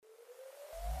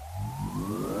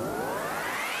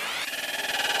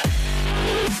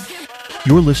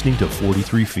You're listening to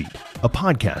 43 Feet, a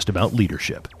podcast about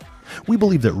leadership. We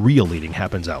believe that real leading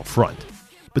happens out front,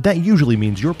 but that usually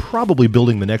means you're probably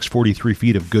building the next 43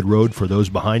 feet of good road for those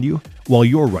behind you while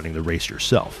you're running the race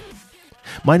yourself.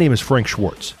 My name is Frank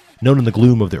Schwartz, known in the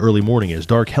gloom of the early morning as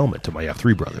Dark Helmet to my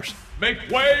F3 brothers. Make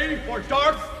way for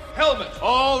Dark Helmet!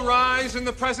 All rise in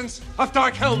the presence of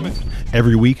Dark Helmet!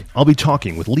 Every week, I'll be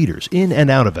talking with leaders in and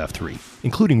out of F3,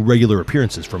 including regular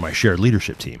appearances from my shared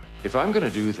leadership team. If I'm gonna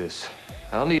do this,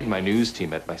 I'll need my news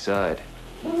team at my side.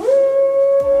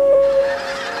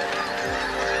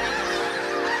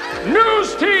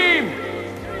 News team!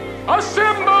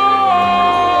 Assemble!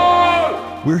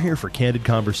 We're here for candid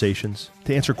conversations,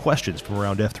 to answer questions from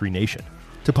around F3 Nation,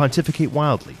 to pontificate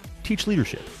wildly, teach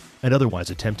leadership, and otherwise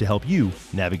attempt to help you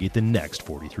navigate the next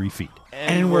 43 feet.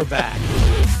 And we're back.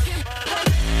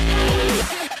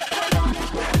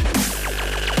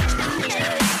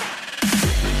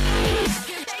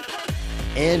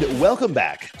 And welcome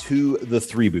back to the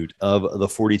three boot of the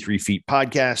 43 Feet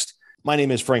podcast. My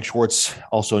name is Frank Schwartz,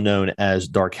 also known as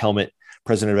Dark Helmet,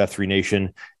 president of F3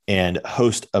 Nation and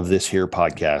host of this here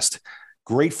podcast.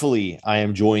 Gratefully, I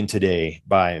am joined today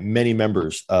by many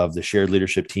members of the shared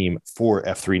leadership team for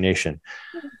F3 Nation.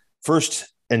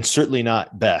 First, and certainly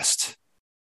not best.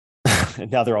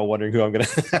 And now they're all wondering who I'm going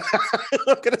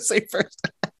to say first.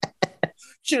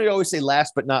 Should always say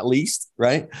last but not least,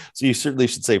 right? So you certainly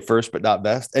should say first but not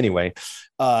best. Anyway,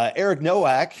 Eric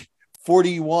Nowak,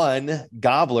 41,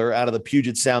 gobbler out of the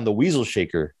Puget Sound, the Weasel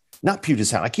Shaker. Not Puget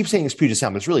Sound. I keep saying it's Puget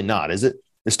Sound, but it's really not, is it?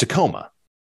 It's Tacoma.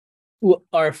 Well,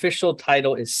 our official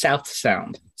title is South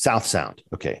Sound. South Sound.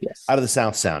 Okay. Yes. Out of the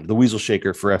South Sound, the Weasel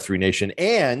Shaker for F3 Nation.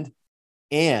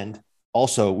 And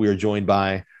also we are joined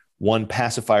by one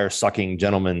pacifier sucking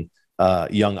gentleman,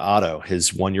 young Otto,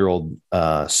 his 1-year-old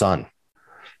son.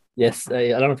 Yes. I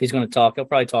don't know if he's going to talk. He'll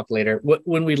probably talk later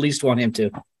when we least want him to.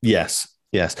 Yes.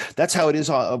 That's how it is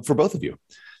for both of you.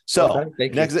 So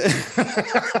next,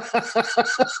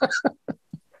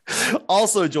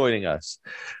 also joining us,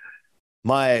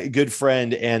 my good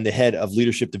friend and the head of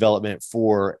leadership development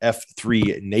for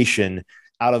F3 Nation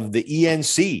out of the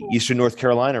ENC, Eastern North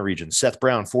Carolina region, Seth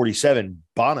Brown, 47,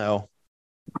 Bono.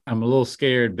 I'm a little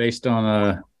scared based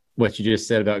on what you just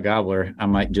said about Gobbler. I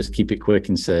might just keep it quick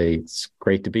and say it's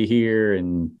great to be here,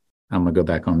 and I'm going to go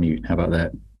back on mute. How about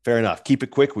that? Fair enough. Keep it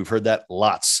quick. We've heard that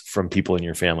lots from people in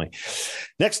your family.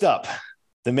 Next up,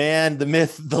 the man, the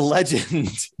myth, the legend.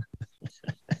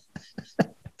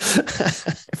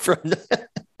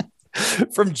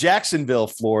 from Jacksonville,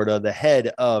 Florida, the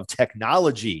head of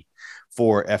technology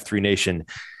for F3 Nation.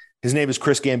 His name is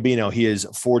Chris Gambino. He is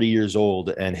 40 years old,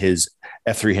 and his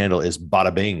F3 handle is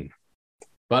Bada Bing.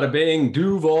 Bada Bing,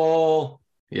 Duval.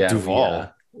 Yeah,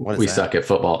 Duval. We suck at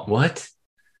football. What?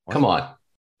 Come on.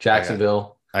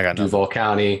 Jacksonville. I got Duval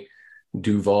County,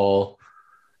 Duval.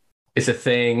 It's a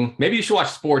thing. Maybe you should watch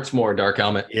sports more, Dark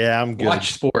Helmet. Yeah, I'm good.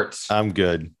 Watch sports. I'm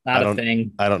good. Not a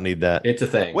thing. I don't need that. It's a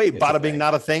thing. Wait, it's Bada Bing,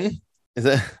 not a thing? Is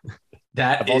it?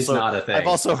 That is not a thing. I've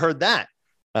also heard that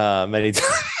many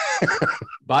times.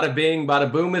 Bada Bing,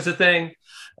 Bada Boom is a thing.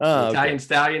 Italian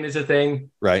Stallion is a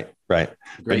thing. Right. Great,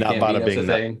 but not Bada Bing.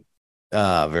 Thing.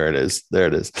 There it is. There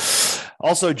it is.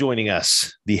 Also joining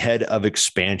us, the head of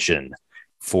expansion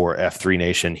for F3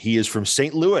 Nation. He is from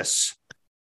St. Louis.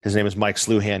 His name is Mike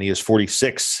Sluhan. He is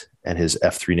 46, and his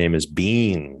F3 name is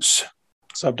Beans.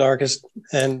 What's up, Darkest?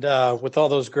 And with all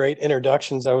those great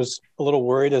introductions, I was a little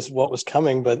worried as what was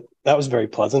coming, but that was very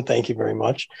pleasant. Thank you very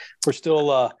much. We're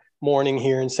still mourning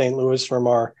here in St. Louis from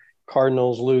our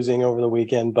Cardinals losing over the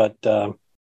weekend, but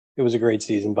it was a great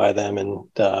season by them, and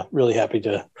really happy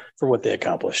for what they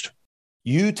accomplished.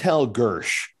 You tell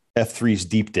Gersh, F3's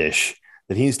deep dish,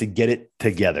 that he needs to get it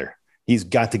together. He's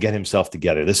got to get himself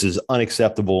together. This is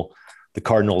unacceptable. The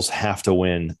Cardinals have to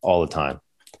win all the time.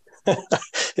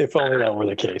 If only that were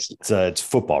the case. It's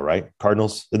football, right?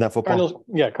 Cardinals? Isn't that football?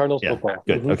 Cardinals football.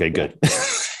 Good. Mm-hmm. Okay, good.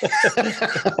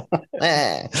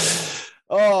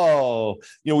 Oh,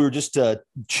 we were just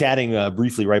chatting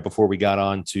briefly right before we got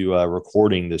on to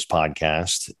recording this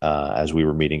podcast as we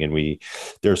were meeting, and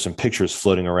there are some pictures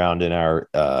floating around in our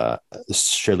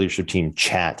shared leadership team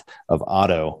chat of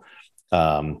Otto.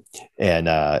 And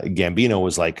Gambino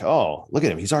was like, "Oh, look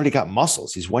at him. He's already got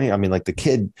muscles. He's one. I mean, like the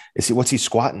kid, what's he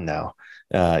squatting now?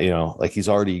 Like he's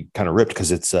already kind of ripped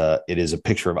because it is a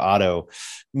picture of Otto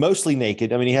mostly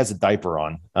naked. I mean, he has a diaper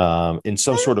on in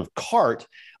some sort of cart.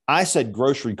 I said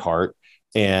grocery cart,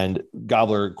 and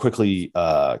Gobbler quickly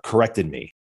corrected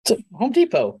me. It's a Home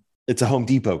Depot. It's a Home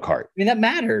Depot cart. I mean, that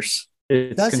matters.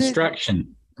 It's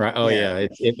construction. Right. Oh Yeah. yeah.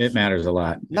 It matters a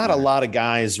lot. Not a lot of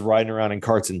guys riding around in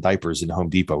carts and diapers in Home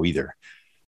Depot either.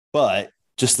 But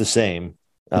just the same,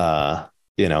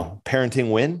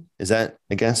 parenting win. Is that,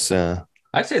 I guess,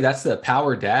 I'd say that's the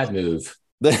power dad move.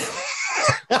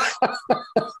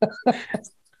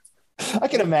 I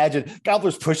can imagine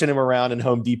Gobbler's pushing him around in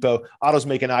Home Depot. Otto's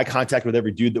making eye contact with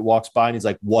every dude that walks by, and he's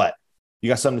like, "What? You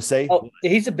got something to say?" Oh,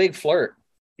 he's a big flirt.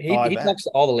 He talks to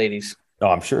all the ladies. Oh,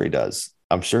 I'm sure he does.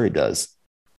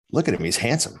 Look at him; he's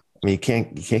handsome. I mean, you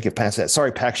can't get past that.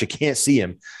 Sorry, Pax, you can't see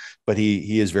him, but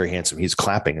he is very handsome. He's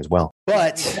clapping as well.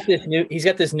 But he's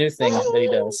got this new thing that he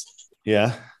does.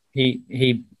 Yeah,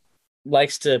 he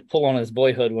likes to pull on his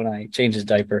boyhood when I change his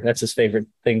diaper. That's his favorite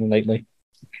thing lately.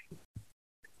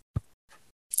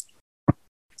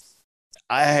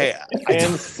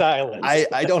 Silence.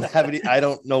 I don't have any. I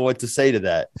don't know what to say to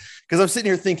that because I'm sitting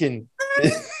here thinking,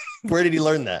 where did he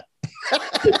learn that?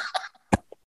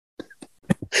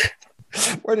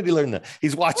 Where did he learn that?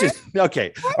 He's watching.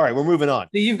 Okay. All right. We're moving on.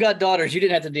 You've got daughters. You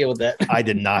didn't have to deal with that. I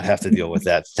did not have to deal with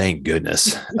that. Thank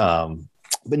goodness.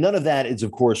 But none of that is,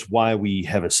 of course, why we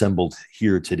have assembled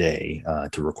here today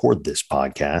to record this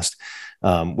podcast.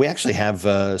 We actually have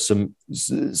some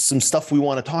stuff we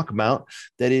want to talk about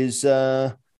that is,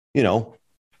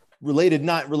 related,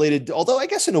 not related. Although I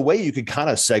guess in a way you could kind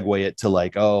of segue it to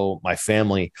like, oh, my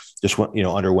family just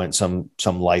underwent some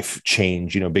life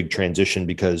change, big transition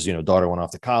because, daughter went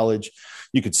off to college.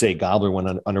 You could say Gobbler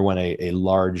underwent a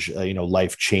large,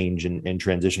 life change and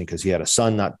transition because he had a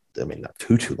son, not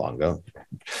too long ago,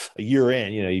 a year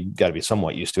in, you've got to be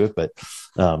somewhat used to it, but,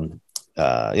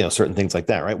 certain things like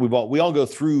that, right? We all go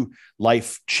through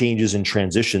life changes and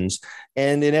transitions.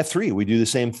 And in F3, we do the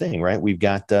same thing, right? We've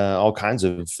got all kinds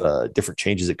of different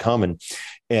changes that come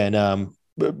and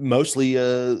mostly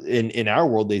in our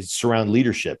world, they surround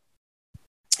leadership.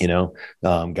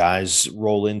 Guys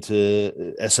roll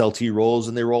into SLT roles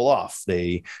and they roll off.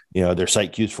 They're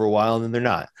site cues for a while and then they're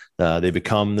not. They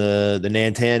become the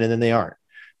Nantan and then they aren't.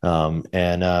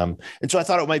 And so I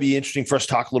thought it might be interesting for us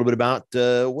to talk a little bit about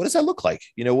what does that look like?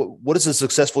 What does a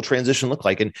successful transition look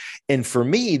like? And for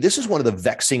me, this is one of the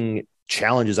vexing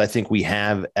challenges I think we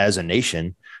have as a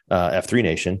nation, F3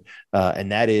 nation,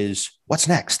 and that is what's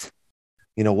next?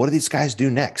 What do these guys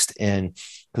do next? And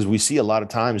because we see a lot of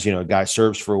times, a guy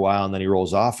serves for a while and then he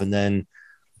rolls off. And then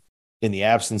in the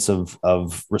absence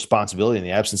of responsibility, in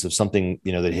the absence of something,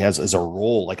 that he has as a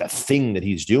role, like a thing that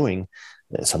he's doing,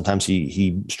 sometimes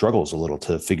he struggles a little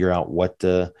to figure out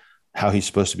how he's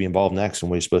supposed to be involved next and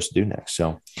what he's supposed to do next.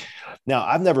 So now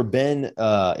I've never been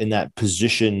in that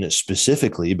position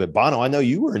specifically, but Bono, I know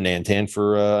you were in Nantan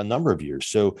for a number of years.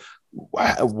 So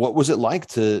what was it like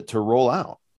to roll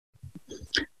out?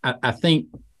 I think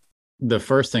the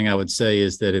first thing I would say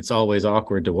is that it's always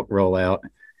awkward to roll out.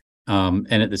 And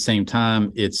at the same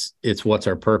time, it's what's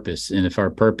our purpose. And if our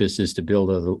purpose is to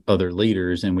build other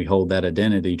leaders and we hold that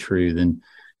identity true, then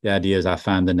the idea is I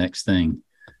find the next thing.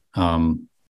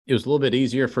 It was a little bit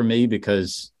easier for me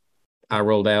because I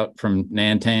rolled out from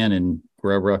Nantan and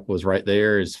Grubruck was right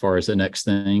there as far as the next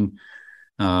thing.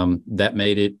 That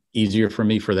made it easier for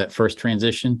me for that first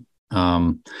transition.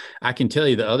 I can tell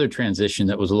you the other transition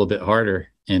that was a little bit harder,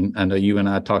 and I know you and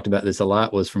I talked about this a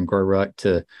lot, was from Grubruck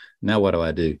to now what do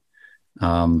I do?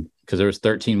 Because there was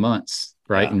 13 months,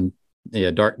 right? Yeah. And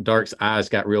yeah, Dark's eyes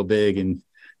got real big and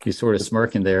he's sort of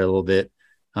smirking there a little bit.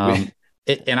 And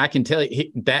I can tell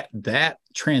you that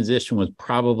transition was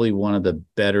probably one of the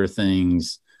better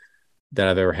things that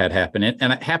I've ever had happen.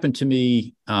 And it happened to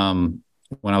me when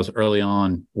I was early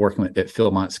on working at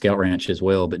Philmont Scout Ranch as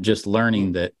well, but just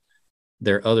learning that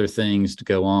there are other things to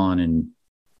go on and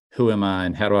who am I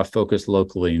and how do I focus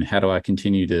locally and how do I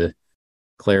continue to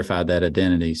clarify that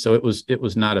identity. So it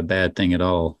was not a bad thing at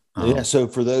all. Yeah. So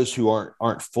for those who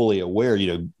aren't fully aware,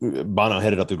 Bono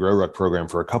headed up the Grow Ruck program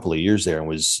for a couple of years there and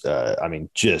was,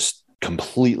 just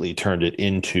completely turned it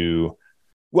into,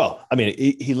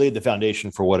 he laid the foundation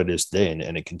for what it is today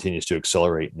and it continues to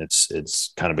accelerate and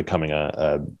it's kind of becoming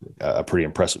a pretty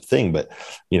impressive thing. But,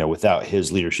 without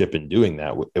his leadership in doing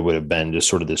that, it would have been just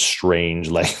sort of this strange,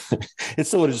 like it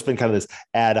still would have just been kind of this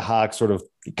ad hoc sort of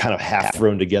kind of half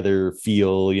thrown together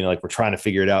feel, like we're trying to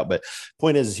figure it out. But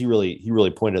point is he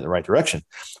really pointed in the right direction.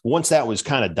 Once that was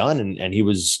kind of done and it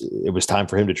was time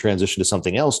for him to transition to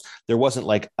something else, there wasn't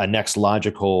like a next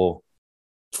logical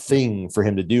thing for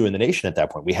him to do in the nation at that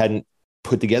point. We hadn't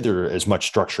put together as much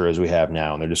structure as we have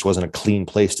now. And there just wasn't a clean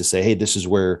place to say, hey, this is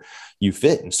where you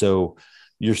fit. And so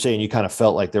you're saying you kind of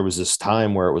felt like there was this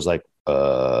time where it was like,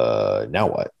 now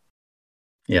what?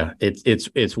 Yeah,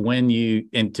 it's when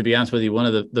and to be honest with you, one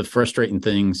of the frustrating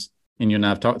things, and you and I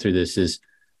have talked through this, is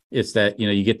it's that,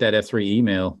 you get that F3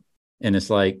 email and it's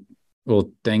like,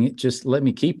 well, dang it, just let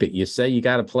me keep it. You say you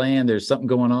got a plan, there's something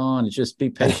going on. It's just be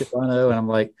patient, I know. And I'm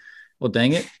like, well,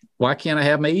 dang it, why can't I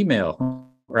have my email?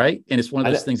 Right. And it's one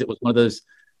of those things that was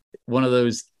one of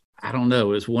those, I don't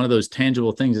know, it was one of those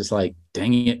tangible things. It's like,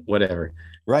 dang it, whatever.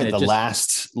 Right. The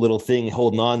last little thing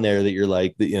holding on there that you're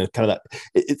like, kind of that.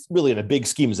 It's really in a big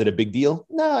scheme. Is it a big deal?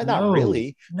 No, not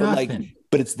really. Nothing.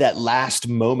 But it's that last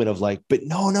moment of like, but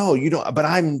no, you don't, but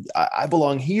I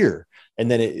belong here. And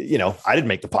then I didn't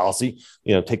make the policy,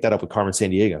 take that up with Carmen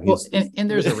Sandiego. Well, and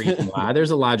there's a reason why.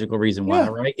 There's a logical reason why,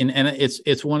 right? And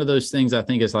it's one of those things I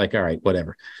think is like, all right,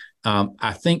 whatever.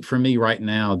 I think for me right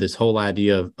now, this whole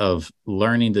idea of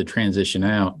learning to transition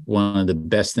out, one of the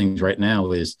best things right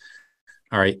now is,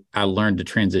 all right, I learned to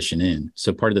transition in.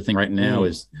 So part of the thing right now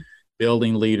is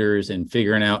building leaders and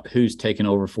figuring out who's taking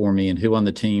over for me and who on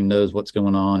the team knows what's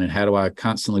going on and how do I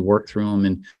constantly work through them.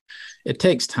 And it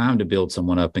takes time to build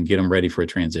someone up and get them ready for a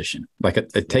transition. Like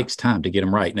it takes time to get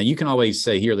them right. Now you can always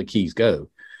say, here are the keys, go.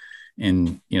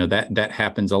 And that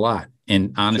happens a lot.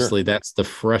 And honestly, that's the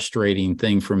frustrating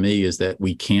thing for me is that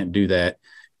we can't do that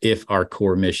if our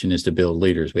core mission is to build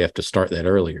leaders. We have to start that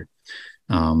earlier.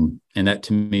 And that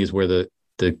to me is where the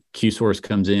Q source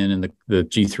comes in and the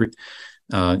G3,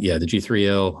 the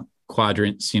G3L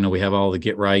quadrants, we have all the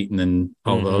get right and then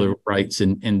all the other rights.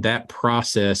 And that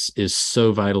process is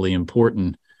so vitally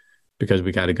important because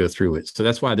we got to go through it. So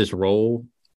that's why this role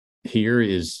here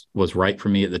was right for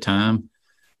me at the time,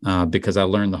 because I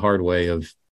learned the hard way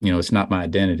of, it's not my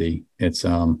identity. It's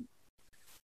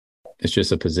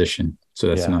just a position. So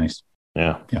that's nice.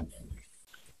 Yeah.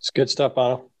 It's good stuff,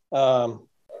 Bono.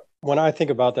 When I think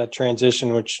about that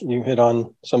transition, which you hit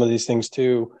on some of these things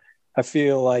too, I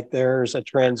feel like there's a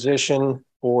transition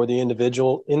for the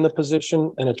individual in the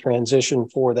position and a transition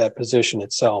for that position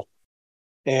itself.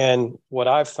 And what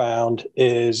I've found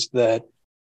is that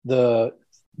the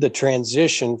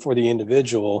transition for the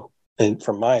individual, and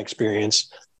from my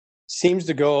experience, seems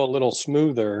to go a little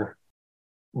smoother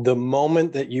the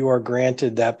moment that you are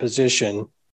granted that position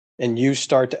and you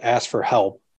start to ask for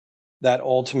help. That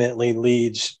ultimately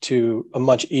leads to a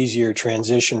much easier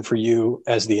transition for you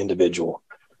as the individual,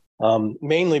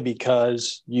 mainly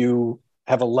because you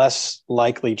have a less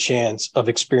likely chance of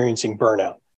experiencing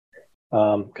burnout.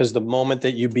 Because the moment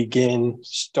that you begin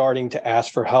starting to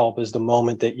ask for help is the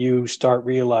moment that you start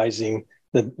realizing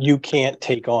that you can't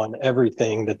take on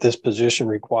everything that this position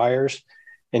requires,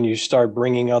 and you start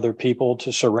bringing other people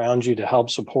to surround you to help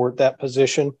support that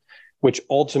position, which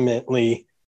ultimately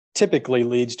typically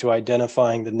leads to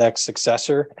identifying the next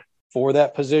successor for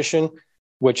that position,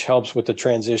 which helps with the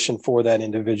transition for that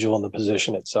individual in the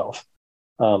position itself.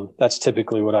 That's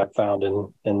typically what I've found,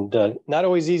 and not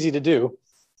always easy to do,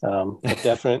 but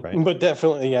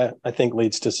definitely, I think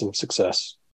leads to some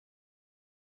success.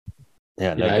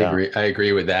 Yeah, no I agree. I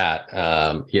agree with that.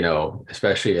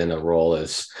 Especially in a role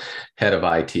as head of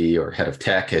IT or head of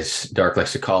tech, as Dark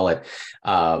likes to call it.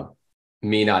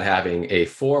 Me not having a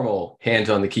formal hands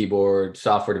on the keyboard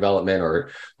software development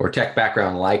or tech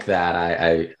background like that,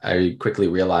 I quickly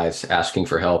realized asking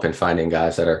for help and finding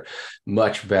guys that are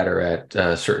much better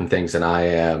at certain things than I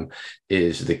am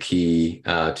is the key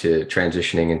to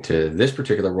transitioning into this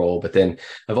particular role. But then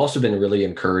I've also been really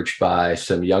encouraged by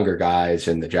some younger guys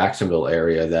in the Jacksonville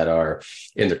area that are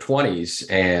in their 20s,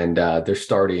 and they're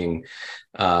starting.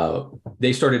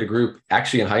 They started a group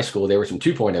actually in high school. There were some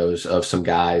 2.0s of some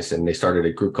guys, and they started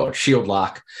a group called Shield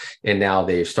Lock. And now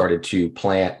they've started to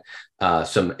plant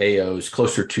some AOs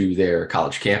closer to their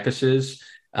college campuses.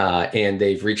 And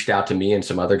they've reached out to me and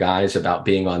some other guys about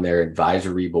being on their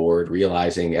advisory board,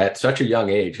 realizing at such a young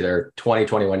age, they're 20,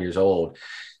 21 years old,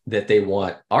 that they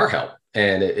want our help.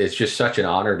 And it's just such an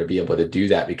honor to be able to do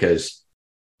that because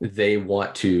they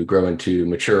want to grow into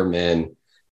mature men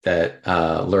that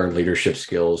learn leadership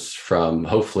skills from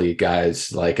hopefully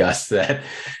guys like us that,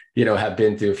 have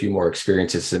been through a few more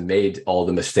experiences and made all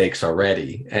the mistakes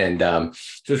already. And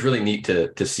so it's really neat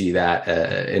to see that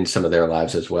in some of their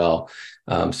lives as well.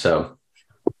 So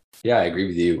yeah, I agree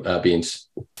with you, Beans.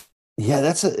 Yeah,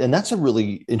 that's a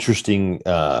really interesting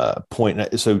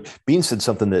point. So Beans said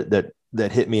something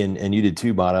that hit me, and you did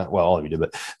too, Bada. Well, all of you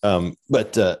did,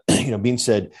 but Beans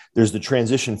said there's the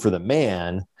transition for the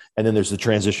man, and then there's the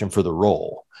transition for the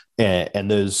role. And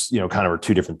those, kind of are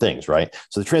two different things, right?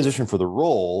 So the transition for the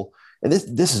role, and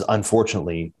this is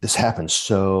unfortunately, this happens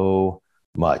so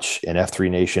much in F3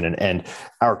 Nation and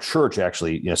our church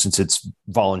actually, since it's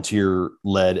volunteer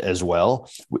led as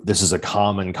well, this is a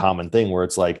common thing where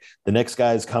it's like the next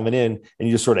guy is coming in and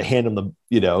you just sort of hand him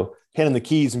the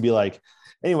keys and be like,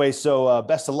 anyway, so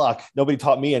best of luck. Nobody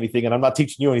taught me anything, and I'm not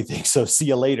teaching you anything. So see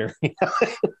you later.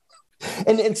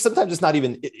 And sometimes it's not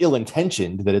even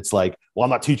ill-intentioned that it's like, well, I'm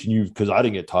not teaching you because I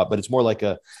didn't get taught, but it's more like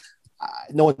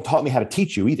no one taught me how to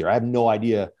teach you either. I have no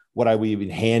idea what I would even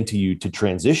hand to you to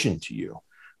transition to you.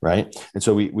 Right. And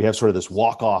so we have sort of this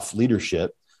walk-off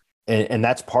leadership, and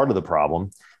that's part of the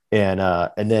problem. And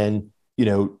then,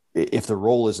 if the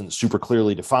role isn't super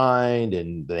clearly defined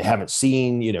and they haven't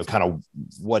seen, kind of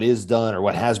what is done or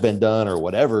what has been done or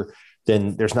whatever,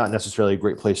 then there's not necessarily a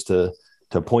great place to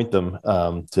point them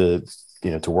to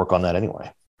work on that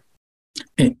anyway.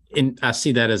 And I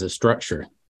see that as a structure,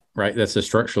 right? That's a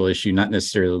structural issue, not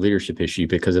necessarily a leadership issue,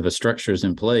 because if a structure is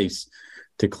in place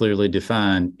to clearly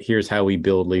define, here's how we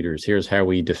build leaders, here's how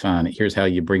we define it, here's how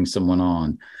you bring someone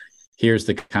on, here's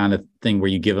the kind of thing where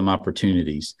you give them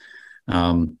opportunities.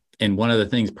 And one of the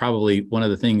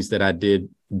things that I did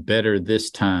better this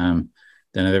time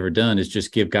than I've ever done is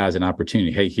just give guys an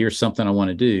opportunity. Hey, here's something I want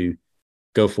to do.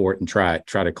 Go for it and try it.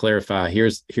 Try to clarify.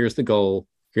 Here's the goal.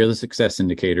 Here are the success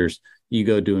indicators. You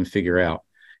go do and figure out.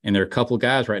 And there are a couple of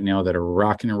guys right now that are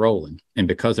rocking and rolling. And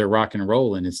because they're rocking and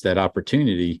rolling, it's that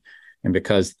opportunity. And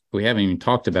because we haven't even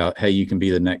talked about, hey, you can be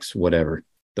the next whatever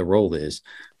the role is,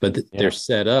 but they're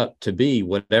set up to be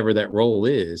whatever that role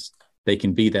is. They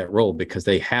can be that role because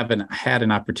they haven't had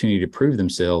an opportunity to prove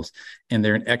themselves, and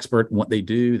they're an expert in what they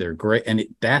do. They're great. And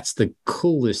that's the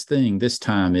coolest thing this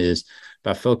time is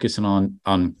by focusing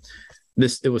on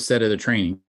this. It was said at the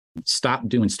training, stop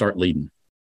doing, start leading.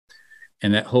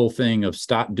 And that whole thing of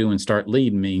stop doing, start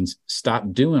leading means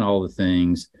stop doing all the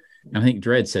things. And I think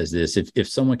Dredd says this, if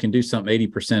someone can do something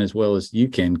 80% as well as you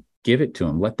can, give it to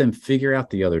them. Let them figure out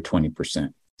the other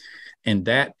 20%. And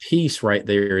that piece right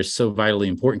there is so vitally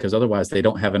important, because otherwise they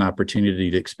don't have an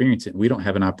opportunity to experience it. We don't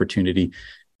have an opportunity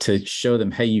to show them,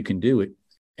 hey, you can do it.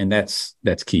 And that's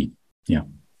key. Yeah.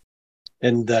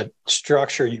 And that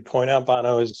structure you point out,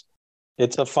 Bono,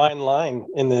 it's a fine line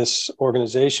in this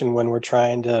organization when we're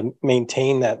trying to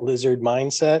maintain that lizard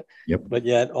mindset, but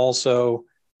yet also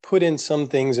put in some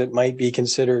things that might be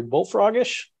considered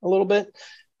bullfrogish a little bit.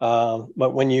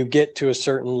 But when you get to a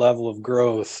certain level of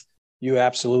growth, you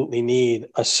absolutely need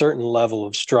a certain level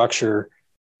of structure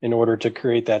in order to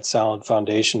create that solid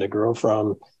foundation to grow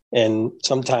from. And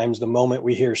sometimes the moment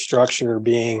we hear structure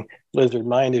being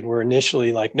lizard-minded, we're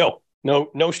initially like, no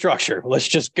structure, let's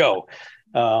just go.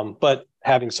 But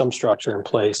having some structure in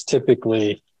place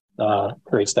typically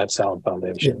creates that solid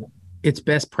foundation. It's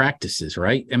best practices,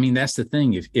 right? I mean, that's the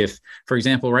thing. If for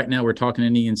example, right now we're talking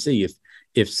in ENC,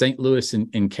 if St. Louis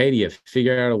and Katie have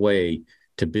figured out a way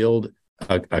to build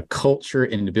a culture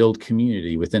and to build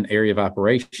community within area of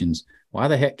operations, why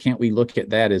the heck can't we look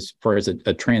at that as far as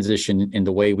a transition in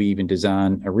the way we even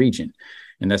design a region?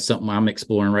 And that's something I'm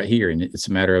exploring right here. And it's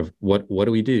a matter of what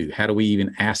do we do? How do we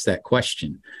even ask that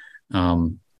question?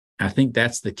 I think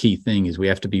that's the key thing is we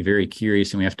have to be very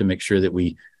curious, and we have to make sure that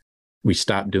we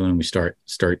stop doing, we start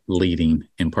leading.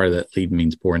 And part of that lead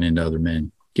means pouring into other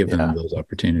men, giving them those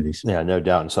opportunities. Yeah, no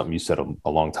doubt. And something you said a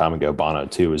long time ago, Bono,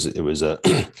 too, is it was a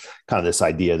kind of this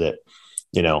idea that,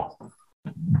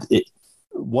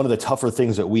 one of the tougher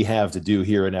things that we have to do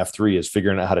here in F3 is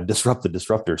figuring out how to disrupt the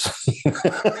disruptors,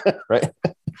 right?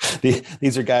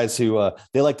 These are guys who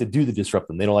they like to do the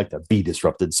disrupting. They don't like to be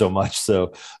disrupted so much.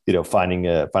 So, finding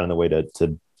the way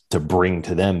to bring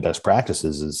to them best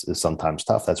practices is sometimes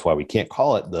tough. That's why we can't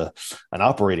call it an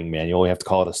operating manual. We have to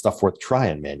call it a stuff worth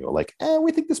trying manual. Like,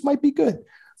 we think this might be good,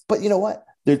 but you know what?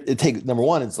 It takes, number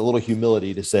one, it's a little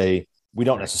humility to say, we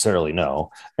don't necessarily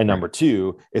know. And number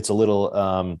two, it's a little,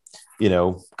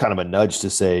 kind of a nudge to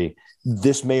say,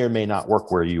 this may or may not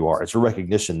work where you are. It's a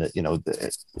recognition that,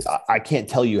 I can't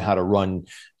tell you how to run,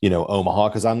 Omaha,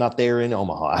 because I'm not there in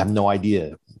Omaha. I have no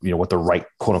idea, what the right,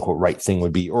 quote unquote, right thing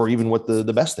would be, or even what the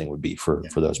best thing would be for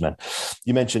those men.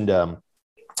 You mentioned,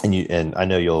 and I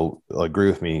know you'll agree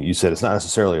with me. You said it's not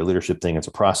necessarily a leadership thing; it's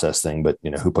a process thing. But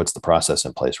who puts the process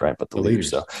in place, right? But the leaders.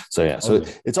 So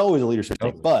it's always a leadership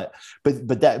thing. But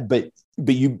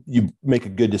you make a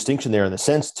good distinction there in the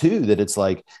sense too that it's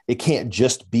like it can't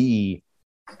just be,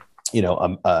 we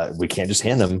can't just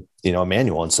hand them a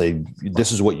manual and say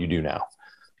this is what you do now.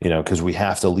 Because we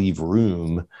have to leave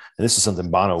room. And this is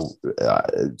something Bono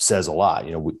says a lot.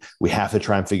 We have to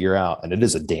try and figure out, and it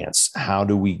is a dance. How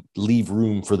do we leave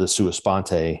room for the sua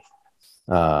sponte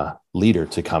leader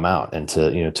to come out and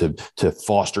to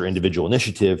foster individual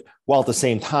initiative while at the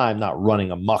same time not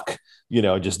running amok,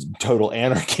 just total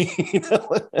anarchy,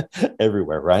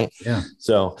 everywhere. Right. Yeah.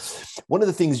 So one of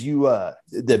the things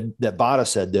that Bada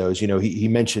said though, is, he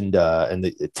mentioned, and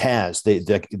the Taz,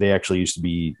 they actually used to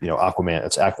be, Aquaman,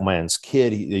 it's Aquaman's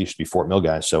kid. They used to be Fort Mill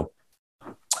guys. So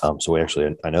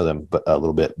I know them a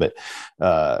little bit, but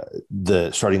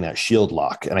starting that shield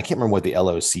lock, and I can't remember what the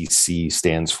LOCC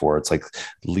stands for. It's like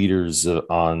leaders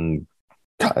on.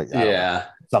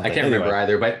 I can't remember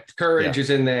either, but courage is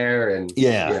in there, and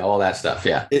all that stuff.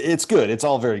 Yeah, it's good. It's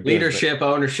all very good. Leadership,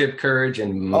 ownership, courage,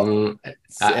 and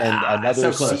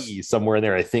another C somewhere in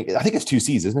there. I think it's 2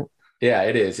 C's, isn't it? Yeah,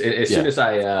 it is. As soon as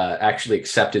I actually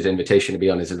accept his invitation to be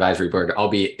on his advisory board, I'll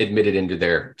be admitted into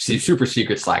their super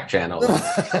secret Slack channel. And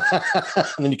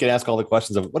then you can ask all the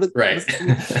questions of what is right.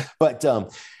 But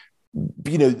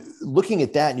looking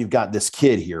at that, and you've got this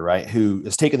kid here, right, who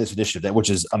has taken this initiative, which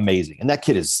is amazing, and that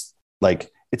kid is like.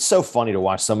 It's so funny to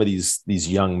watch some of these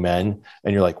young men,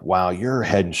 and you're like, wow, you're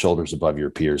head and shoulders above your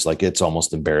peers. Like, it's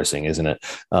almost embarrassing, isn't it?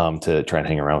 To try and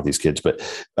hang around with these kids, but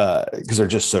because they're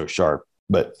just so sharp.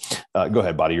 But go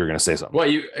ahead, Buddy. You're going to say something.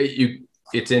 Well,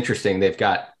 it's interesting. They've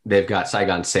got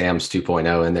Saigon Sam's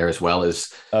 2.0 in there as well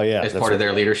as part of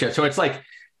their leadership. So it's like,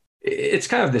 it's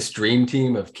kind of this dream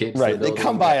team of kids. Right. They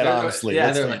come by it honestly.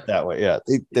 Yeah, they're like that way. Yeah.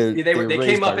 They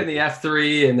came up in the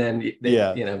F3, and then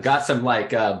they got some like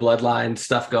bloodline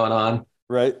stuff going on.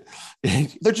 Right.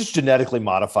 They're just genetically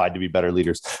modified to be better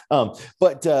leaders.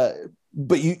 But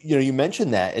you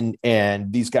mentioned that,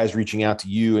 and these guys reaching out to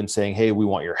you and saying, hey, we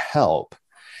want your help.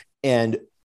 And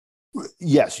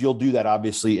yes, you'll do that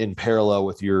obviously in parallel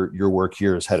with your work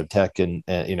here as head of tech and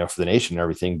for the nation and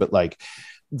everything. But like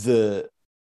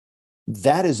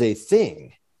that is a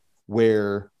thing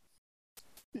where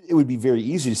it would be very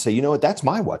easy to say, you know what, that's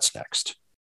my what's next.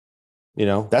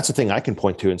 That's the thing I can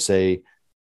point to and say,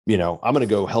 I'm going to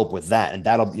go help with that. And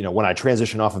that'll, when I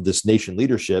transition off of this nation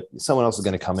leadership, someone else is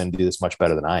going to come in and do this much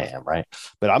better than I am. Right.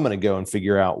 But I'm going to go and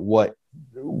figure out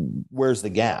where's the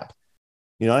gap.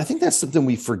 I think that's something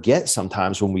we forget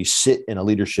sometimes when we sit in a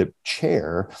leadership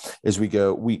chair, is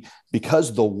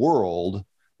because the world,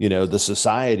 the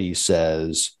society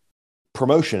says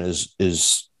promotion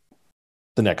is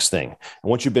the next thing. And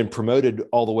once you've been promoted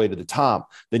all the way to the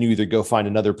top, then you either go find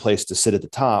another place to sit at the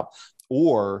top,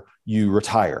 or you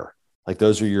retire. Like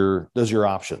those are your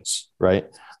options, right?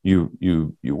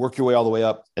 You work your way all the way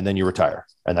up, and then you retire,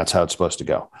 and that's how it's supposed to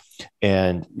go.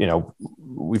 And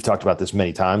we've talked about this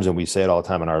many times, and we say it all the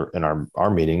time in our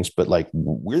meetings. But like,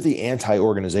 we're the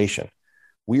anti-organization.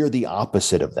 We are the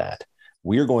opposite of that.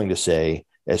 We are going to say,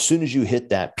 as soon as you hit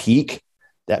that peak,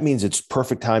 that means it's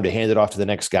perfect time to hand it off to the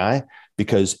next guy,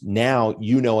 because now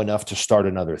you know enough to start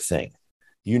another thing.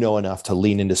 You know enough to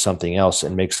lean into something else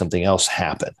and make something else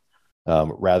happen,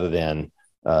 rather than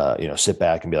sit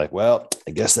back and be like, well,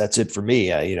 I guess that's it for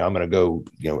me. I'm going to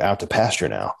go out to pasture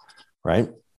now, right?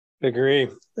 Agree.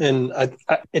 And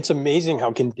it's amazing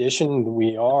how conditioned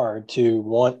we are to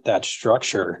want that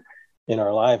structure in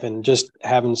our life. And just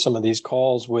having some of these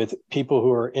calls with people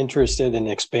who are interested in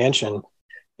expansion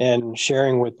and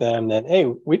sharing with them that, hey,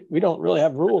 we don't really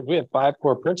have rules. We have 5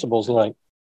 core principles. And like,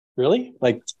 really?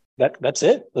 Like that's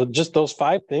it? Just those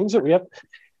 5 things that we have?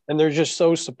 And they're just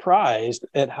so surprised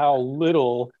at how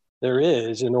little there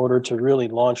is in order to really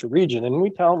launch a region. And we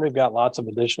tell them we've got lots of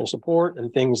additional support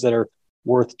and things that are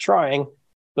worth trying,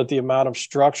 but the amount of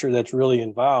structure that's really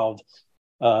involved,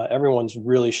 everyone's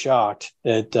really shocked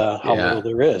at how little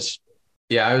there is.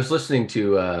 Yeah, I was listening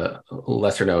to a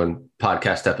lesser known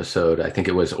podcast episode. I think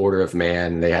it was Order of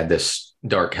Man. They had this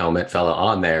Dark Helmet fella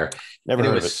on there. Never heard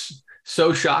of it. It was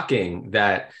so shocking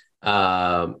that,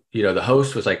 the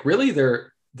host was like, really,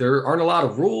 there aren't a lot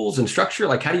of rules and structure.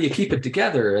 Like, how do you keep it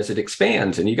together as it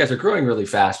expands? And you guys are growing really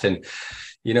fast. And,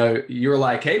 you're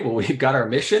like, hey, well, we've got our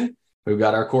mission. We've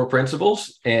got our core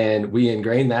principles, and we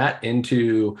ingrain that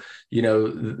into,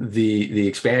 the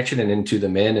expansion and into the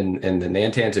men and the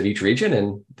Nantans of each region,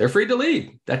 and they're free to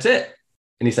lead. That's it.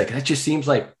 And he's like, that just seems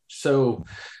like so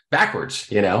backwards,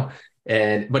 but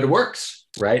it works,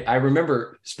 right? I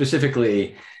remember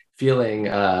specifically feeling,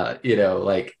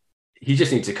 like he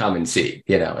just needs to come and see,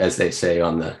 as they say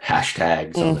on the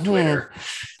hashtags on the Twitter.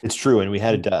 It's true. And we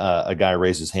had a guy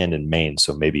raise his hand in Maine,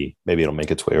 so maybe it'll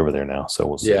make its way over there now. So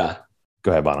we'll see. Yeah. Go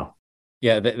ahead, Bono.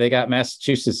 Yeah, they got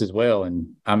Massachusetts as well.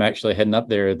 And I'm actually heading up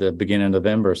there at the beginning of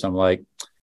November. So I'm like,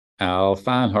 I'll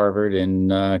find Harvard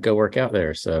and go work out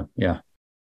there. So, yeah.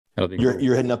 That'll be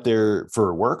You're heading up there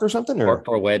for work or something? Or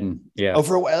for a wedding. Yeah. Oh,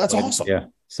 for a wedding. That's awesome. Yeah.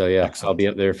 So yeah, Excellent. I'll be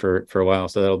up there for a while.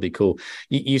 So that'll be cool.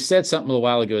 You said something a little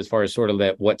while ago as far as sort of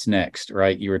that what's next,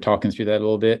 right? You were talking through that a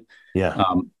little bit. Yeah.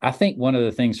 I think one of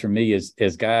the things for me is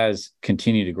as guys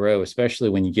continue to grow, especially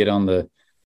when you get on the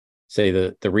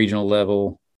regional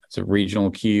level, it's a regional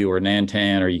Q or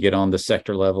Nantan, or you get on the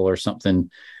sector level or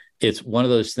something. It's one of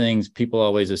those things people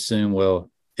always assume, well,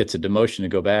 it's a demotion to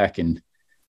go back and,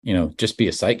 just be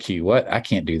a site Q. What? I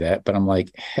can't do that. But I'm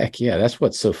like, heck yeah, that's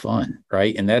what's so fun.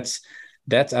 Right. And that's,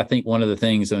 I think, one of the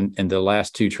things in the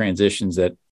last two transitions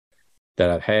that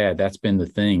I've had, that's been the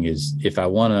thing is if I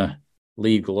want to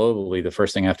lead globally, the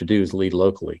first thing I have to do is lead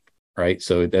locally. Right.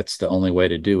 So that's the only way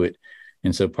to do it.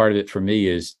 And so part of it for me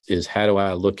is how do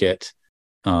I look at,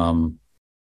 I don't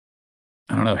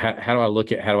know, how do I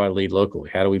look at, how do I lead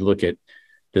locally? How do we look at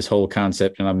this whole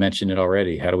concept? And I mentioned it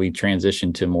already. How do we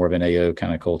transition to more of an AO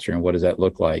kind of culture? And what does that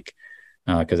look like?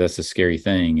 Because that's a scary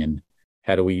thing. And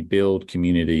how do we build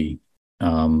community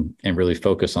and really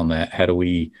focus on that? How do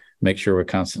we make sure we're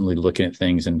constantly looking at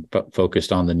things and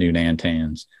focused on the new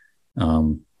Nantans?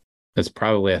 That's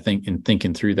probably, I think, in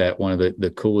thinking through that, one of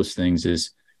the coolest things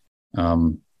is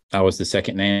I was the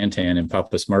second Nantan, and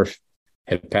Papa Smurf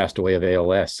had passed away of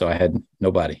ALS, so I had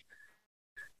nobody.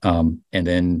 And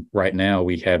then right now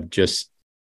we have a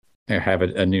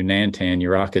new Nantan.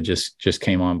 Uraka just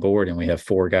came on board, and we have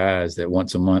 4 guys that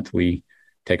once a month we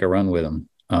take a run with them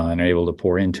and are able to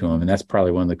pour into them. And that's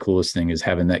probably one of the coolest things is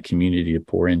having that community to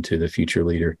pour into the future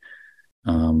leader.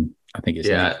 I think it's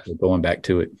neat, going back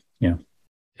to it. Yeah.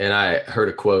 And I heard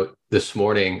a quote this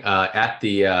morning at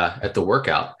the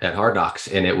workout at Hard Knocks,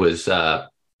 and it was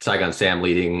Saigon Sam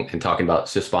leading and talking about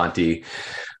Sisponti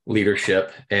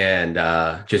leadership and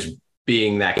just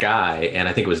being that guy. And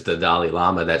I think it was the Dalai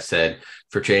Lama that said,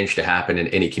 for change to happen in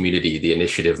any community, the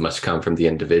initiative must come from the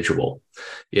individual,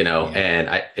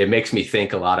 and it makes me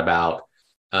think a lot about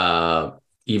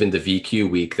even the VQ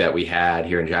week that we had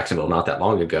here in Jacksonville not that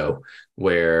long ago,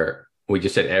 where we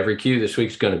just said every Q this week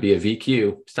is going to be a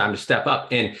VQ. It's time to step up.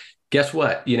 And guess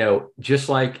what? Just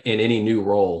like in any new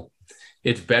role,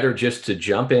 it's better just to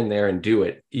jump in there and do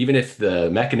it. Even if the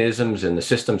mechanisms and the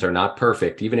systems are not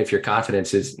perfect, even if your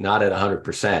confidence is not at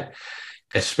 100%,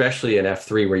 especially in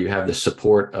F3 where you have the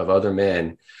support of other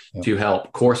men to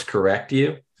help course correct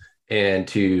you and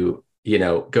to,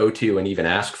 go to and even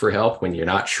ask for help when you're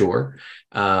not sure.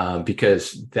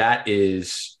 Because that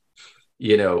is,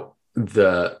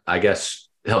 I guess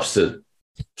helps to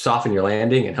soften your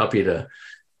landing and help you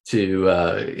to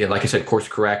like I said, course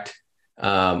correct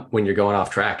when you're going off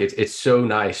track. It's so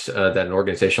nice that an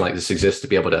organization like this exists to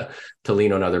be able to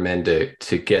lean on other men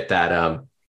to get that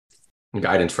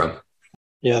guidance from.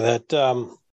 Yeah,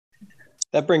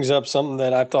 that brings up something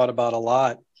that I've thought about a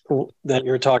lot that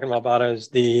you're talking about is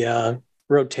the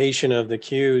rotation of the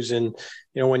Qs. And,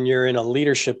 when you're in a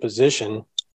leadership position,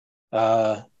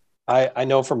 I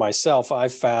know for myself,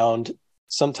 I've found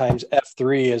sometimes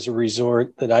F3 is a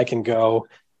resort that I can go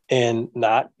and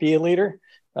not be a leader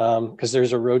because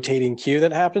there's a rotating Q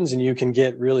that happens, and you can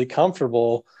get really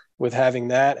comfortable with having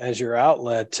that as your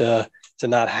outlet to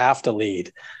not have to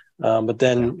lead. But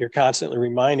then you're constantly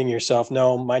reminding yourself,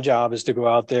 no, my job is to go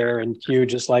out there and Q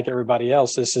just like everybody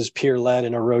else. This is peer-led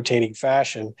in a rotating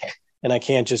fashion. And I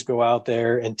can't just go out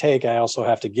there and take. I also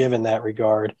have to give in that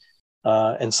regard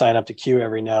and sign up to Q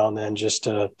every now and then just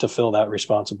to fill that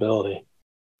responsibility.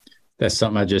 That's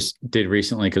something I just did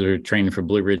recently because we were training for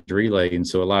Blue Ridge Relay. And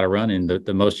so a lot of running,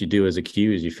 the most you do as a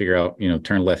Q is you figure out,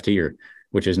 turn left here,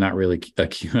 which is not really a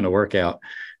Q in a workout.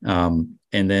 And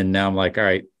then now I'm like, all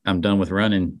right, I'm done with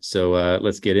running. So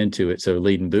let's get into it. So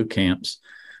leading boot camps,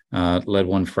 led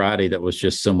one Friday that was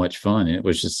just so much fun. And it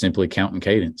was just simply counting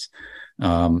cadence.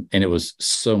 And it was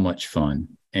so much fun.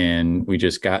 And we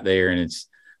just got there and it's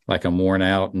like I'm worn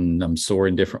out and I'm sore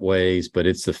in different ways. But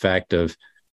it's the fact of,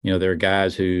 there are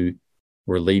guys who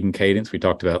were leading cadence. We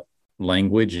talked about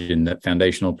language and that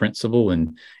foundational principle.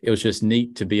 And it was just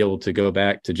neat to be able to go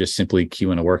back to just simply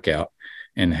cueing a workout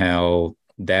and how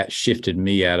that shifted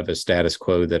me out of a status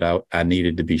quo that I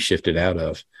needed to be shifted out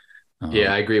of.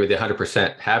 Yeah, I agree with you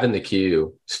 100%. Having the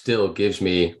cue still gives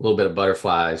me a little bit of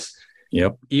butterflies.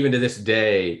 Yep. Even to this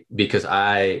day, because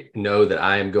I know that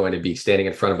I am going to be standing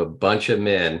in front of a bunch of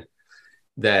men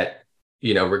that,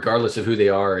 regardless of who they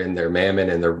are in their mammon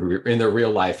and in their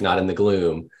real life, not in the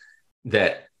gloom,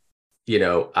 that,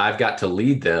 I've got to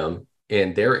lead them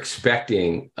and they're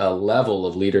expecting a level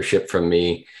of leadership from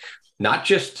me, not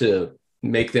just to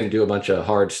make them do a bunch of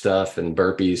hard stuff and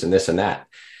burpees and this and that.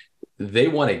 They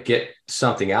want to get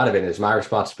something out of it. And it's my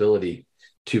responsibility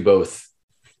to both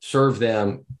serve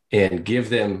them and give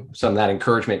them some of that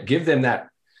encouragement, give them that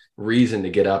reason to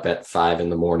get up at 5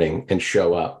 a.m. and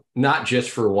show up, not just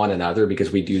for one another,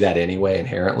 because we do that anyway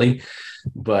inherently,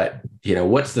 but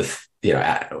what's the,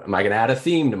 am I going to add a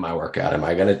theme to my workout? Am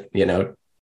I going to,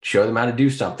 show them how to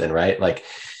do something, right? Like,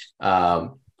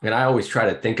 and I always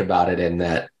try to think about it in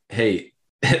that, hey,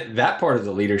 that part of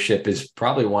the leadership is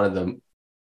probably one of the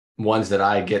ones that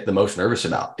I get the most nervous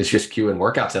about. It's just cueing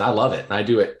workouts, and I love it, and I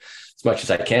do it as much as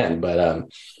I can. But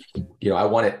I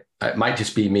want it. It might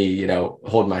just be me,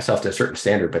 holding myself to a certain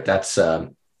standard, but that's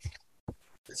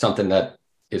something that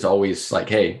is always like,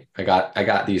 hey, I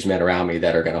got these men around me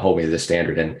that are going to hold me to this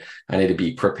standard, and I need to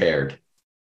be prepared,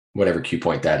 whatever cue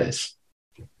point that is.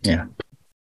 Yeah.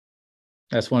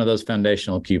 That's one of those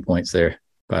foundational cue points there,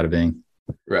 bada bing.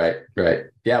 Right.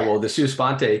 Yeah. Well, the sua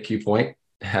sponte cue point,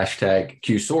 hashtag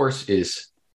Q source, is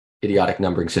idiotic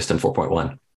numbering system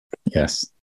 4.1. Yes.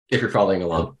 If you're following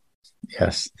along.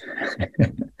 Yes.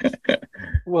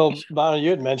 Well, Bono, you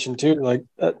had mentioned too, like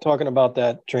talking about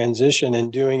that transition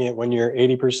and doing it when you're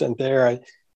 80% there.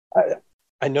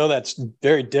 I know that's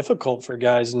very difficult for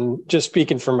guys. And just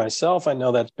speaking for myself, I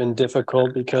know that's been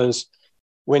difficult because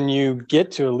when you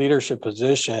get to a leadership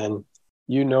position,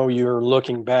 you're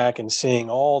looking back and seeing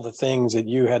all the things that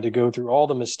you had to go through, all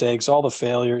the mistakes, all the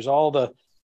failures, all the,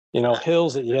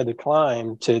 hills that you had to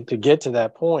climb to get to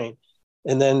that point.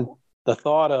 And then the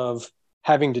thought of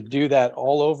having to do that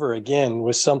all over again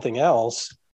with something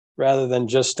else, rather than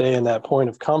just stay in that point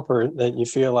of comfort that you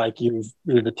feel like you've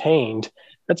attained,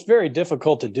 that's very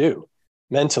difficult to do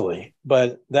mentally.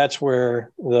 But that's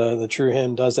where the true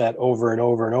him does that over and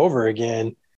over and over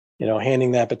again,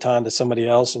 handing that baton to somebody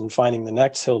else and finding the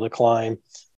next hill to climb.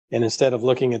 And instead of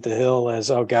looking at the hill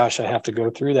as, oh gosh, I have to go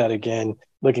through that again,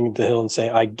 looking at the hill and say,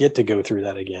 I get to go through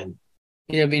that again.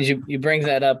 Because you bring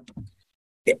that up.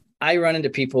 I run into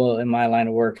people in my line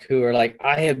of work who are like,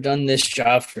 I have done this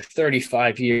job for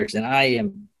 35 years and I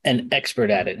am an expert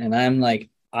at it. And I'm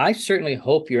like, I certainly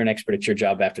hope you're an expert at your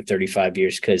job after 35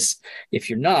 years, because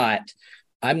if you're not,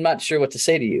 I'm not sure what to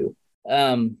say to you.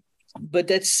 But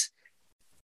that's,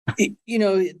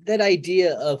 that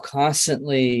idea of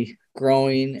constantly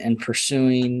growing and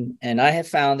pursuing. And I have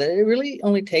found that it really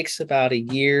only takes about a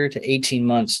year to 18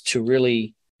 months to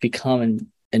really become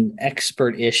an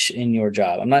expert-ish in your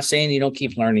job. I'm not saying you don't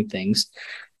keep learning things,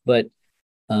 but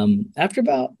after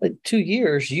about 2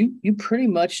 years, you pretty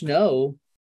much know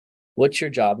what your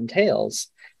job entails.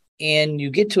 And you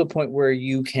get to a point where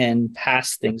you can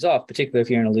pass things off, particularly if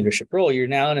you're in a leadership role. You're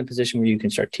now in a position where you can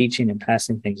start teaching and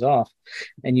passing things off.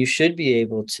 And you should be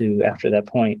able to, after that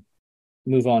point,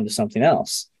 move on to something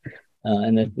else.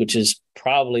 Which is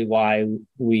probably why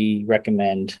we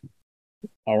recommend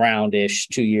around-ish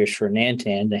 2 years for a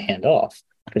Nantan to hand off,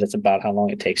 because that's about how long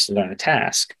it takes to learn a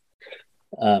task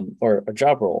or a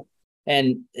job role.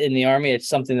 And in the Army, it's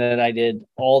something that I did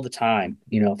all the time.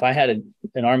 If I had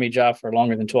an Army job for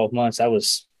longer than 12 months, that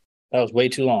was way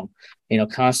too long.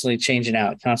 Constantly changing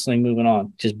out, constantly moving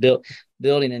on, just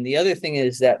building. And the other thing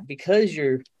is that because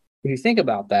if you think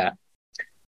about that,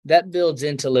 that builds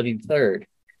into living third,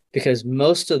 because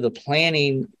most of the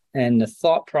planning and the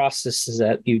thought processes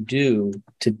that you do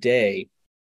today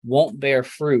won't bear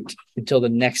fruit until the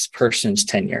next person's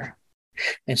tenure.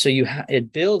 And so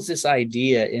it builds this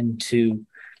idea into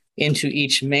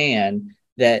each man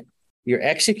that you're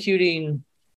executing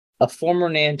a former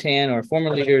Nantan or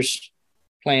former leader's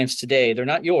plans today. They're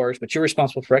not yours, but you're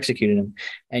responsible for executing them.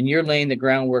 And you're laying the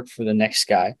groundwork for the next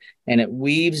guy. And it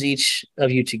weaves each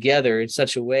of you together in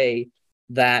such a way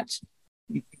that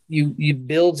you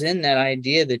builds in that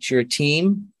idea that you're a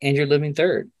team and you're living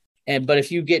third. But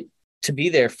if you get to be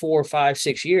there 4, 5,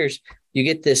 6 years, you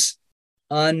get this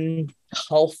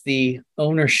unhealthy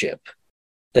ownership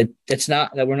that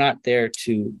we're not there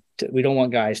to we don't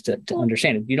want guys to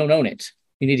understand it. You don't own it.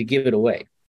 You need to give it away.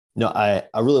 No, I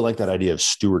really like that idea of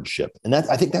stewardship. And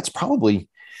I think that's probably,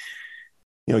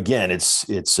 again, it's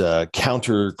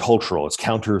counter-cultural, it's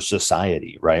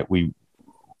counter-society, right? We,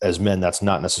 as men, that's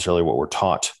not necessarily what we're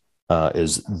taught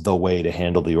is the way to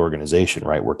handle the organization,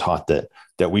 right? We're taught that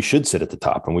we should sit at the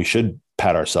top and we should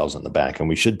pat ourselves on the back and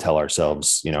we should tell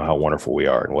ourselves, how wonderful we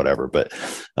are and whatever. But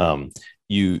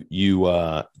you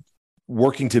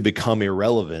working to become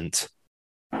irrelevant,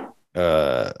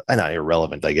 not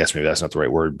irrelevant, I guess maybe that's not the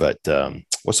right word, but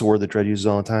what's the word that Dredd uses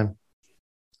all the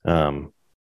time?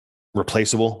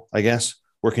 Replaceable, I guess.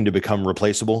 Working to become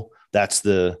replaceable. That's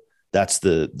the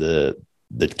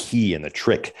key and the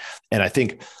trick. And I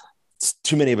think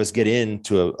too many of us get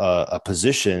into a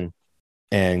position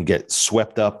and get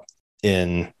swept up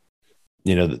in,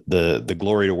 the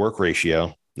glory to work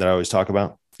ratio that I always talk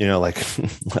about. like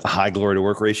a high glory to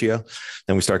work ratio,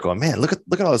 then we start going, man, look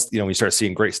at all this, we start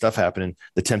seeing great stuff happening.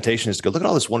 The temptation is to go, look at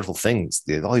all these wonderful things,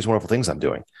 I'm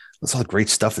doing. That's all the great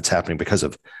stuff that's happening because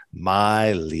of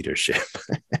my leadership,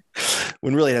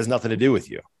 when really it has nothing to do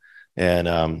with you. And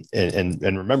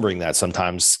remembering that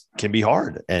sometimes can be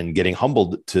hard, and getting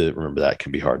humbled to remember that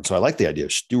can be hard. So I like the idea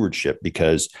of stewardship,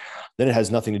 because then it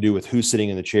has nothing to do with who's sitting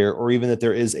in the chair, or even that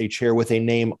there is a chair with a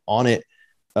name on it,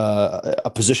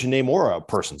 a position name or a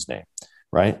person's name,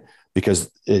 right?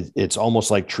 Because it's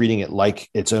almost like treating it like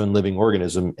its own living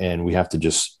organism, and we have to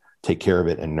just take care of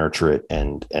it and nurture it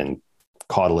and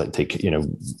coddle it,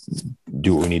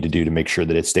 do what we need to do to make sure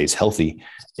that it stays healthy,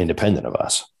 independent of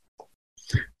us.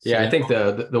 Yeah, I think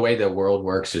the way the world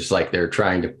works is like they're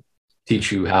trying to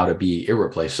teach you how to be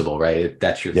irreplaceable, right?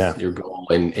 That's your goal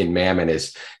in Mammon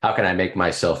is, how can I make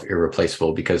myself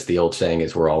irreplaceable? Because the old saying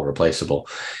is we're all replaceable.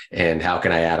 And how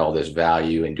can I add all this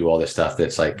value and do all this stuff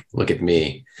that's like, look at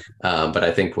me. But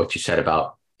I think what you said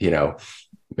about,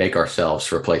 make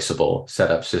ourselves replaceable, set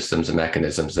up systems and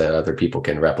mechanisms that other people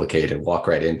can replicate and walk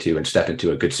right into and step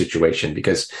into a good situation,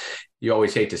 because you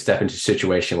always hate to step into a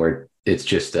situation where it's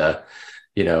just a,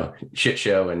 shit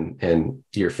show and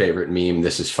your favorite meme,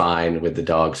 this is fine, with the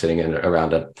dog sitting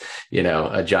around a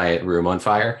giant room on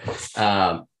fire.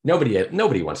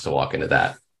 Nobody wants to walk into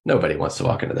that. Nobody wants to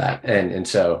walk into that. And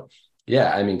so,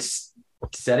 yeah, I mean,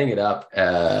 setting it up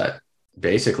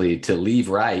basically to leave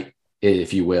right,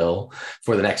 if you will,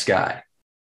 for the next guy.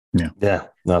 Yeah,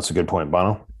 that's a good point,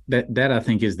 Bono. That I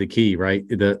think is the key, right?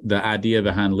 The idea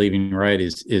behind leaving right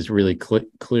is really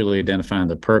clearly identifying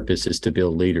the purpose is to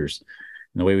build leaders.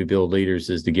 And the way we build leaders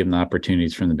is to give them the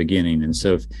opportunities from the beginning. And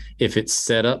so if it's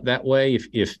set up that way,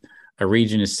 if a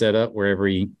region is set up where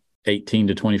every 18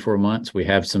 to 24 months we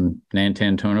have some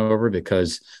Nantan turnover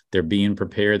because they're being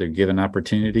prepared, they're given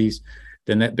opportunities,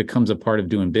 then that becomes a part of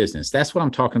doing business. That's what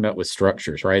I'm talking about with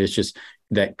structures, right? It's just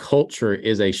that culture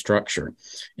is a structure.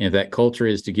 And if that culture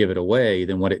is to give it away,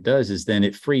 then what it does is then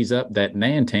it frees up that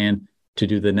Nantan to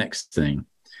do the next thing,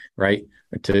 right?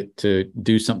 To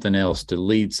do something else, to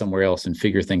lead somewhere else and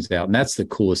figure things out. And that's the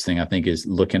coolest thing, I think, is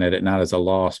looking at it not as a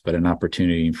loss, but an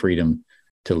opportunity and freedom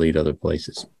to lead other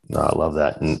places. No, I love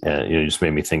that. And you just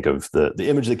made me think of the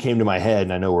image that came to my head.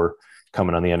 And I know we're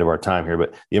coming on the end of our time here,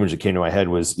 but the image that came to my head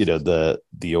was, the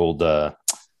old,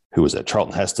 who was it?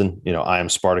 Charlton Heston, I am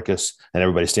Spartacus, and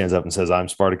everybody stands up and says, I'm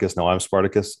Spartacus. No, I'm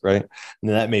Spartacus. Right. And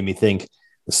then that made me think,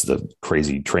 this is a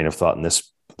crazy train of thought in this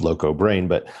loco brain,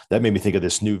 but that made me think of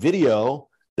this new video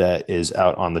that is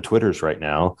out on the Twitters right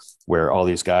now, where all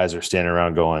these guys are standing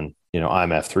around going, I'm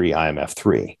F3, I am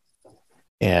F3.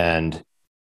 And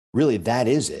really that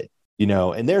is it,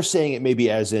 and they're saying it maybe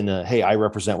as in, hey, I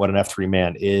represent what an F3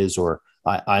 man is, or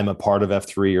I'm a part of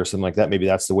F3 or something like that. Maybe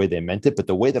that's the way they meant it. But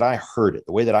the way that I heard it,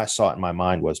 the way that I saw it in my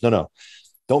mind was, no,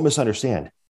 don't misunderstand.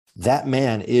 That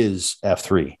man is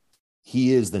F3.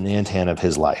 He is the Nantan of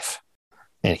his life.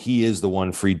 And he is the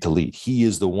one freed to lead. He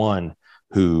is the one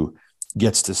who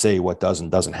gets to say what does and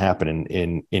doesn't happen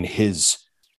in his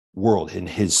world, in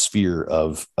his sphere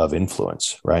of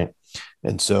influence, right?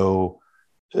 And so,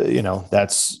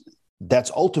 that's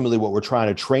ultimately what we're trying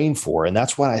to train for. And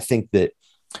that's why I think that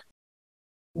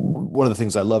one of the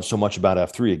things I love so much about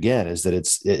F3 again is that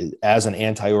it's as an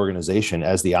anti-organization,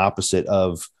 as the opposite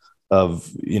of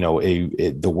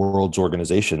the world's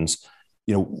organizations.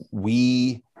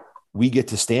 We get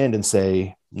to stand and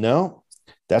say, no,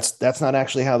 that's not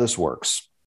actually how this works,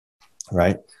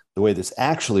 right? The way this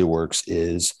actually works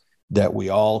is that we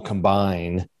all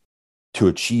combine to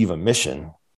achieve a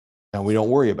mission, and we don't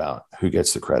worry about who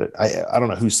gets the credit. I don't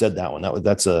know who said that one.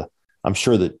 I'm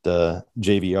sure that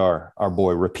JVR, our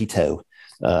boy Rapito,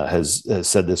 has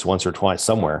said this once or twice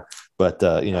somewhere. But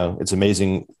it's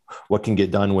amazing what can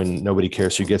get done when nobody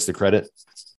cares who gets the credit.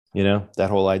 That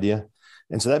whole idea.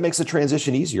 And so that makes the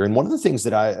transition easier. And one of the things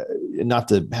that I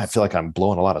feel like I'm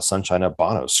blowing a lot of sunshine up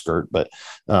Bono's skirt, but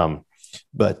one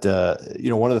of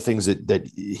the things that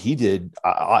he did,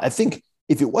 I think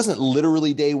if it wasn't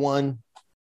literally day one,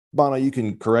 Bono, you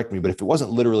can correct me, but if it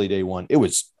wasn't literally day one, it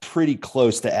was pretty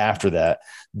close to after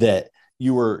that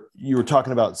you were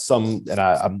talking about some, and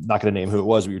I'm not going to name who it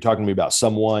was, but you were talking to me about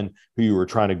someone who you were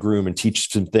trying to groom and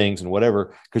teach some things and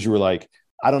whatever, because you were like,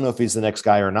 I don't know if he's the next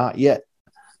guy or not yet,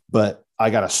 but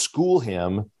I got to school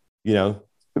him. Right.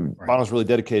 Bono's really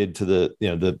dedicated to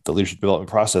the leadership development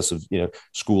process of,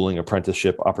 schooling,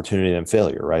 apprenticeship, opportunity, and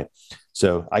failure. Right.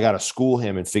 So I got to school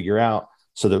him and figure out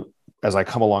so that as I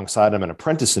come alongside him and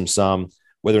apprentice him some,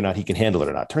 whether or not he can handle it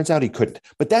or not. Turns out he couldn't,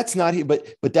 but that's not,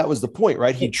 but that was the point,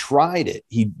 right? He tried it.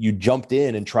 You jumped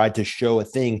in and tried to show a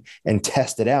thing and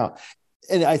test it out.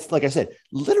 And like I said,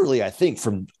 literally, I think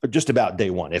from just about day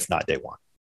one, if not day one.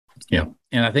 Yeah.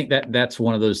 And I think that's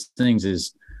one of those things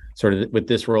is sort of with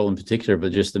this role in particular,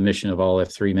 but just the mission of all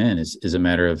F3 men is a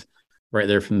matter of right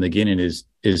there from the beginning is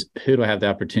who do I have the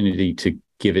opportunity to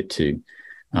give it to?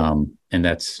 And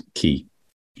that's key.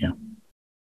 Yeah.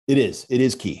 It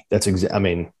is key. That's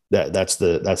that's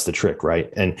the trick,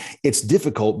 right? And it's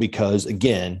difficult because,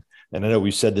 again, and I know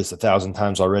we've said this 1,000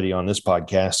 times already on this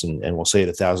podcast, and we'll say it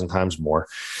 1,000 times more.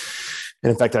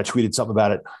 And in fact, I tweeted something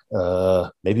about it.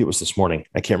 Maybe it was this morning.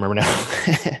 I can't remember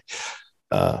now.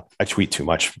 I tweet too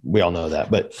much. We all know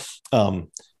that. But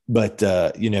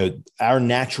our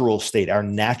natural state, our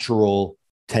natural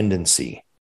tendency,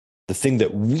 the thing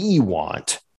that we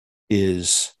want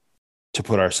is to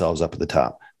put ourselves up at the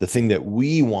top. The thing that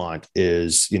we want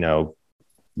is,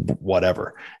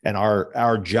 whatever. And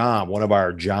our job, one of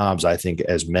our jobs, I think,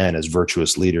 as men, as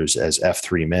virtuous leaders, as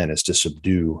F3 men, is to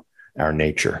subdue our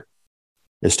nature,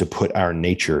 is to put our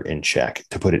nature in check,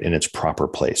 to put it in its proper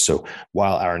place. So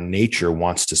while our nature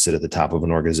wants to sit at the top of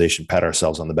an organization, pat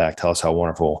ourselves on the back, tell us how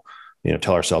wonderful,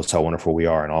 tell ourselves how wonderful we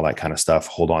are and all that kind of stuff,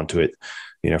 hold on to it,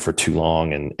 for too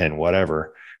long and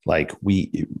whatever. Like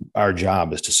our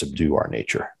job is to subdue our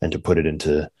nature and to put it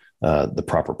into the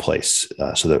proper place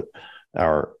so that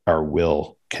our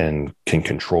will can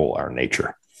control our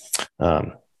nature.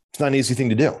 It's not an easy thing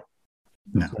to do.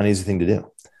 No. It's not an easy thing to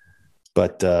do.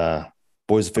 But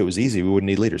boys, if it was easy, we wouldn't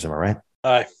need leaders. Am I right?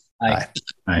 Aye. Aye.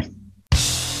 Aye.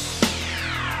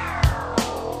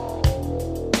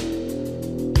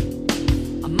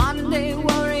 A Monday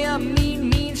warrior,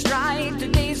 mean stride.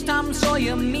 Today's Tom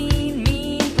Sawyer,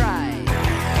 mean pride.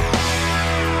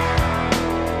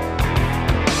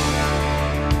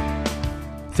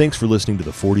 Thanks for listening to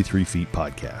the 43 Feet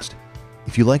podcast.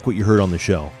 If you like what you heard on the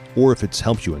show, or if it's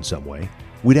helped you in some way,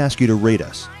 we'd ask you to rate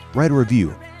us, write a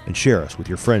review, and share us with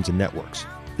your friends and networks.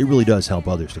 It really does help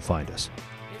others to find us.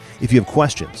 If you have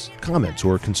questions, comments,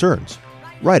 or concerns,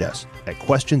 write us at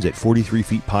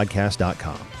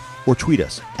questions@43feetpodcast.com or tweet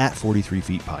us at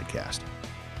 43feetpodcast.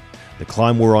 The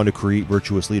climb we're on to create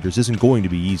virtuous leaders isn't going to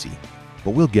be easy,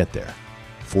 but we'll get there,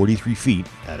 43 feet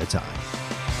at a time.